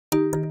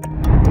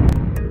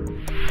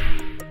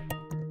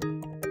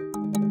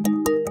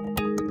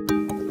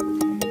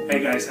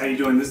guys, how you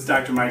doing? This is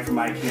Dr. Mike from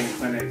iCAN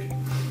Clinic.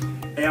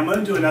 Hey, I'm going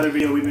to do another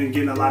video. We've been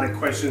getting a lot of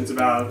questions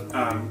about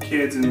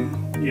kids and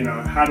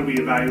how do we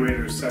evaluate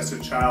or assess a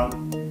child.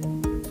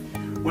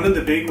 One of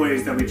the big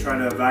ways that we try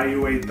to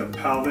evaluate the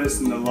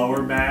pelvis and the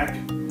lower back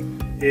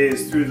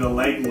is through the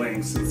leg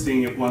lengths and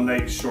seeing if one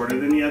leg's shorter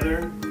than the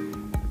other.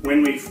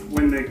 When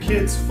the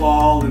kids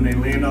fall and they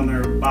land on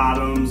their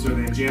bottoms or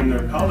they jam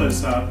their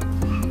pelvis up,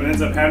 what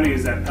ends up happening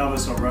is that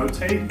pelvis will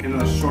rotate and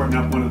it'll shorten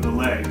up one of the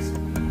legs.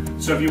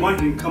 So if you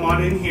want, you can come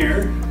on in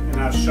here and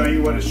I'll show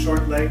you what a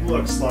short leg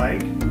looks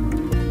like.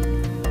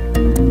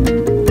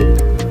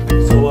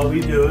 So what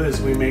we do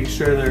is we make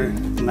sure they're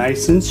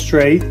nice and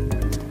straight,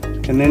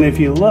 and then if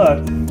you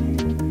look,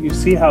 you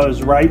see how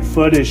his right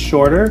foot is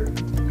shorter?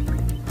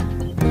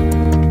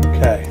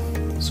 Okay,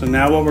 so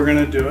now what we're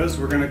going to do is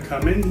we're going to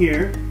come in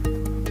here.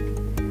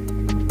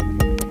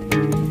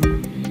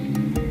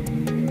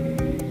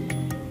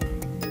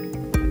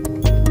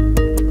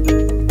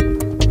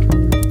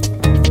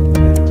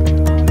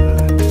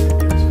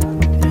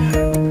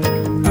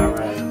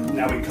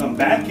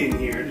 Back in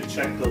here to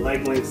check the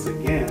leg lengths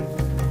again.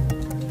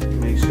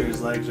 Make sure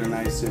his legs are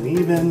nice and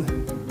even.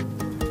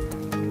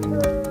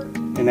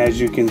 And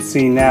as you can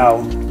see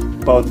now,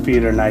 both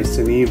feet are nice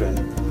and even.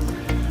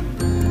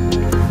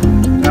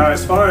 Now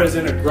as far as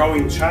in a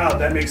growing child,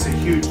 that makes a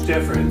huge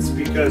difference,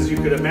 because you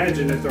could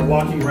imagine if they're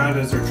walking around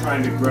as they're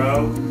trying to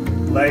grow,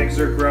 legs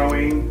are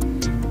growing,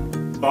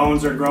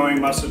 bones are growing,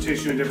 muscle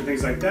tissue and different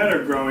things like that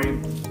are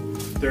growing,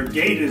 their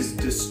gait is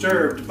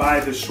disturbed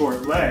by the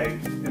short leg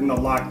and the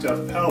locked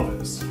up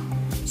pelvis.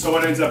 So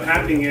what ends up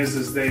happening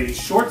is they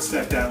short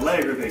step that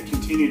leg, or they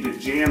continue to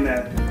jam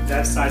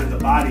that side of the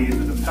body into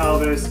the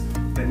pelvis,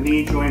 the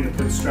knee joint, to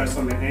put stress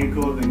on the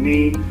ankle, the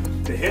knee,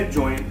 the hip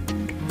joint.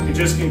 It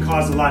just can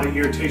cause a lot of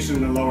irritation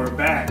in the lower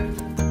back.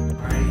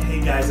 Alright,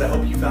 hey guys, I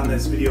hope you found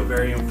this video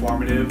very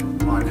informative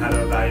on how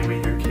to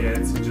evaluate your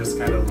kids and just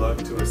kind of look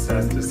to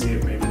assess to see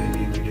if maybe they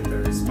need to get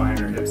their spine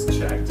or hips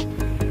checked.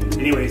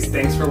 Anyways,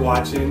 thanks for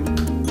watching,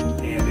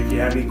 and if you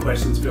have any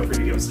questions, feel free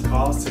to give us a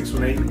call,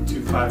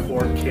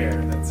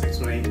 618-254-CARE. That's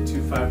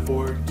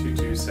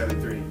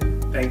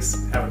 618-254-2273.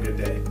 Thanks, have a good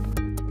day.